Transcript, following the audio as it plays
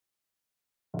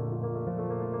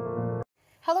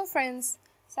Hello friends,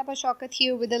 Saba Shoukat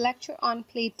here with a lecture on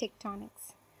plate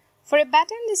tectonics. For a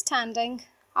better understanding,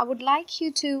 I would like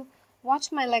you to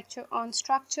watch my lecture on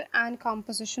structure and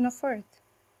composition of Earth.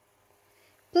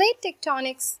 Plate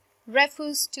tectonics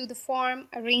refers to the form,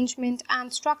 arrangement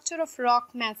and structure of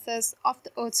rock masses of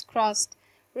the Earth's crust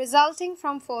resulting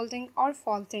from folding or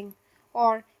faulting,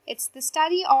 or it's the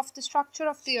study of the structure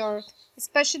of the Earth,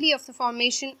 especially of the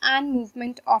formation and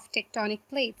movement of tectonic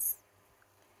plates.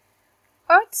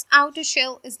 Earth's outer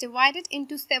shell is divided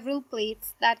into several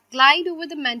plates that glide over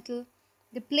the mantle.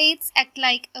 The plates act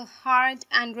like a hard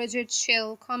and rigid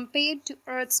shell compared to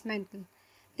Earth's mantle.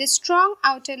 This strong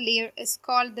outer layer is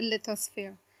called the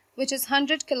lithosphere, which is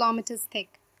 100 kilometers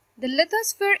thick. The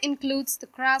lithosphere includes the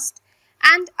crust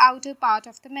and outer part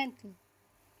of the mantle.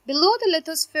 Below the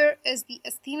lithosphere is the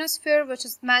asthenosphere, which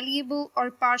is malleable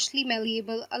or partially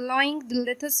malleable, allowing the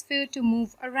lithosphere to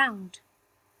move around.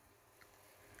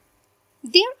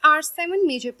 There are 7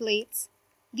 major plates.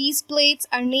 These plates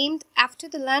are named after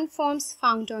the landforms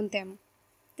found on them.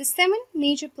 The 7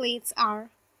 major plates are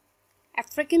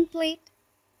African plate,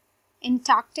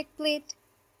 Antarctic plate,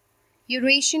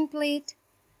 Eurasian plate,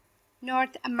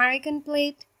 North American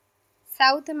plate,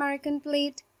 South American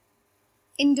plate,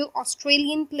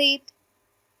 Indo-Australian plate,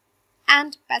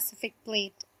 and Pacific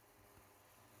plate.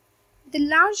 The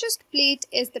largest plate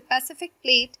is the Pacific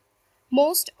plate.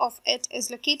 Most of it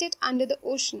is located under the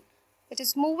ocean. It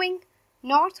is moving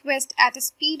northwest at a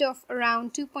speed of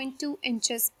around 2.2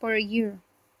 inches per year.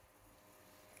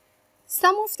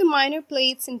 Some of the minor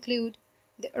plates include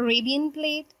the Arabian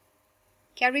plate,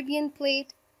 Caribbean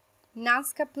plate,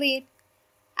 Nazca plate,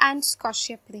 and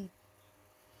Scotia plate.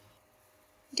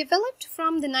 Developed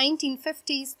from the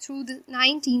 1950s through the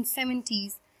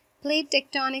 1970s, plate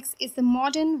tectonics is the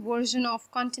modern version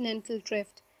of continental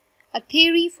drift, a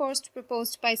theory first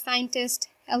proposed by scientist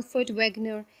Alfred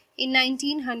Wegener in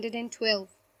 1912,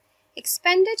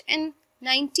 expanded in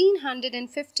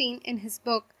 1915 in his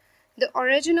book The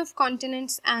Origin of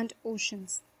Continents and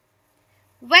Oceans.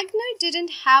 Wegener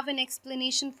didn't have an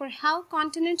explanation for how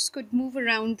continents could move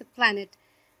around the planet,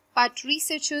 but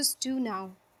researchers do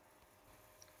now.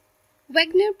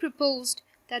 Wegener proposed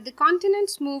that the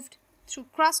continents moved through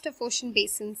crust of ocean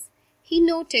basins. He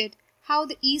noted how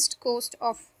the east coast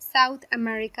of South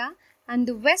America and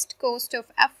the west coast of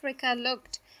Africa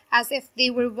looked as if they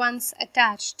were once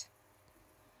attached.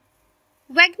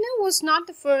 Wegener was not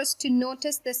the first to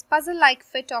notice this puzzle-like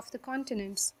fit of the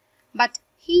continents, but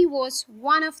he was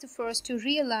one of the first to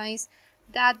realize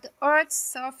that the Earth's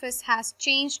surface has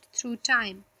changed through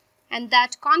time, and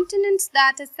that continents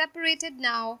that are separated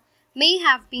now may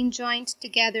have been joined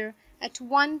together at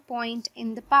one point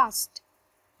in the past.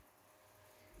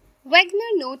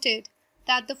 Wegener noted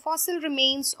that the fossil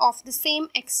remains of the same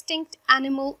extinct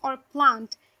animal or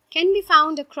plant can be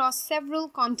found across several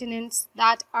continents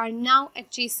that are now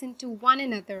adjacent to one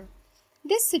another.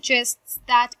 This suggests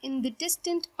that in the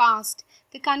distant past,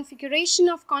 the configuration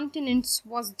of continents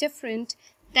was different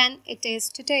than it is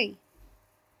today.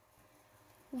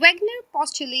 Wegener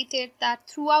postulated that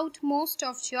throughout most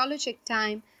of geologic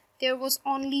time, there was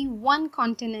only one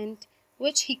continent,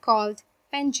 which he called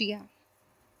Pangaea.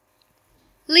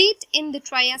 Late in the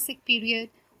Triassic period,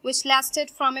 which lasted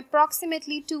from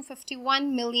approximately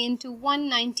 251 million to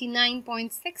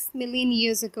 199.6 million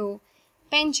years ago,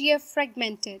 Pangaea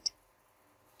fragmented.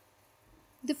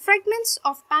 The fragments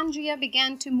of Pangaea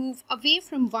began to move away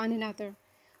from one another.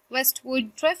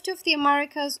 Westward drift of the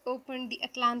Americas opened the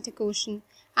Atlantic Ocean,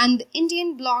 and the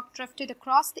Indian bloc drifted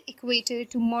across the equator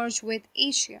to merge with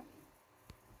Asia.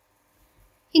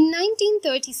 In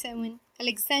 1937,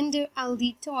 Alexander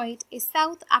Aldi Toit, a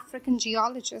South African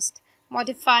geologist,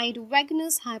 modified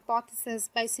Wegener's hypothesis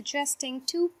by suggesting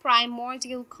 2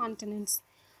 primordial continents,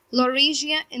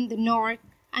 Laurasia in the north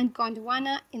and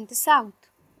Gondwana in the south.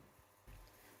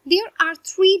 There are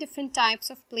 3 different types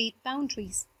of plate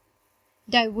boundaries: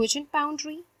 divergent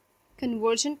boundary,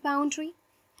 convergent boundary,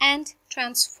 and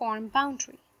transform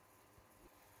boundary.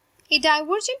 A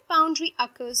divergent boundary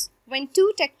occurs when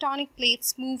 2 tectonic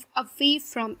plates move away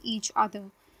from each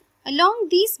other. Along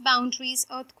these boundaries,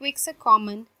 earthquakes are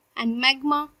common, and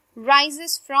magma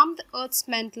rises from the Earth's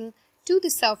mantle to the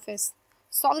surface,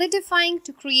 solidifying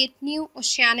to create new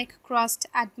oceanic crust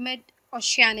at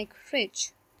mid-oceanic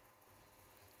ridge.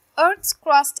 Earth's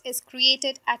crust is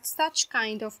created at such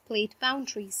kind of plate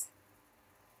boundaries.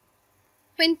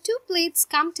 When 2 plates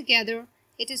come together,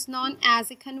 it is known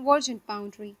as a convergent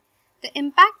boundary. The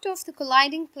impact of the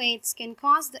colliding plates can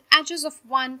cause the edges of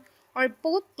one or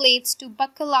both plates to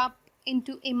buckle up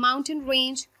into a mountain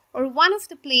range or one of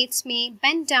the plates may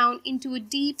bend down into a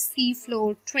deep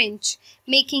seafloor trench,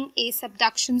 making a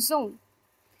subduction zone.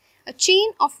 A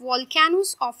chain of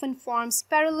volcanoes often forms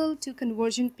parallel to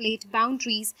convergent plate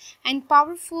boundaries, and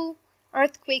powerful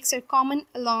earthquakes are common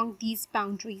along these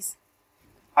boundaries.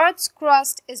 Earth's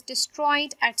crust is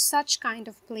destroyed at such kind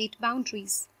of plate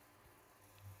boundaries.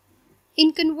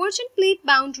 In convergent plate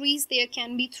boundaries, there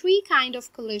can be three kinds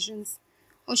of collisions: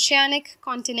 oceanic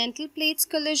continental plates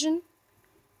collision,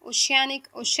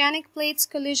 oceanic plates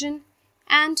collision,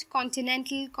 and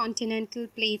continental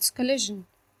plates collision.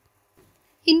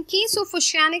 In case of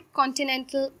oceanic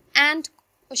continental and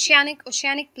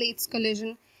oceanic plates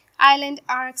collision, island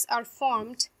arcs are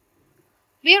formed,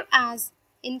 whereas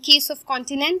in case of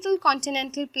continental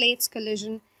plates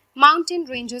collision, mountain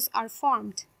ranges are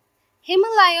formed.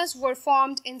 Himalayas were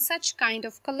formed in such kind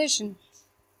of collision.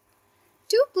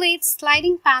 Two plates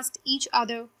sliding past each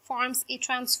other forms a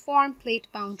transform plate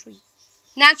boundary.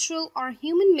 Natural or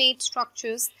human-made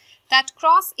structures that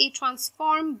cross a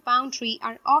transform boundary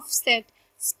are offset,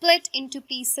 split into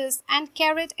pieces, and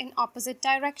carried in opposite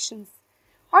directions.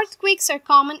 Earthquakes are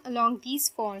common along these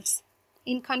faults.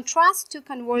 In contrast to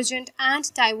convergent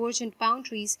and divergent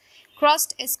boundaries,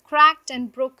 crust is cracked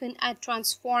and broken at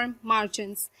transform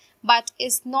margins, but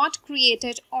is not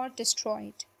created or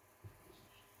destroyed.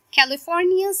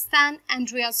 California's San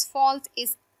Andreas Fault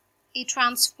is a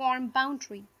transform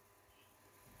boundary.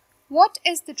 What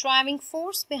is the driving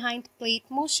force behind plate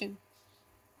motion?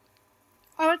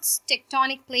 Earth's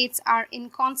tectonic plates are in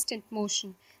constant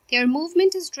motion. Their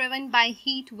movement is driven by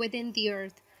heat within the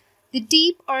Earth. The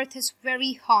deep Earth is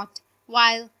very hot,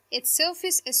 while its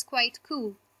surface is quite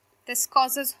cool. This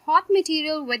causes hot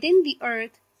material within the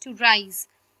Earth to rise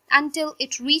until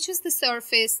it reaches the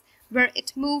surface, where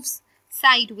it moves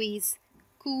sideways,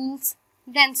 cools,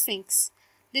 then sinks.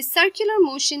 This circular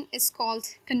motion is called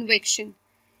convection.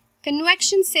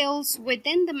 Convection cells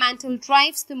within the mantle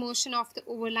drives the motion of the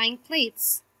overlying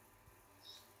plates.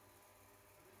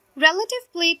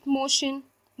 Relative plate motion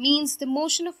means the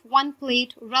motion of one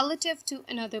plate relative to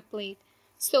another plate.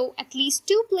 So at least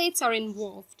two plates are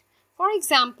involved. For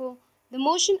example, the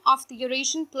motion of the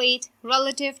Eurasian plate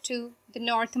relative to the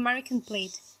North American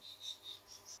plate.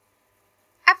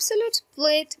 Absolute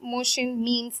plate motion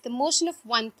means the motion of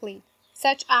one plate,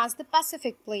 such as the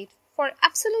Pacific plate. For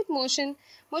absolute motion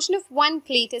of one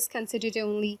plate is considered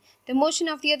only. The motion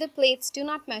of the other plates do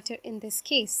not matter in this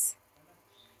case.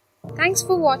 Thanks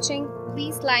for watching.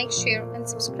 Please like, share and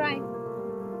subscribe.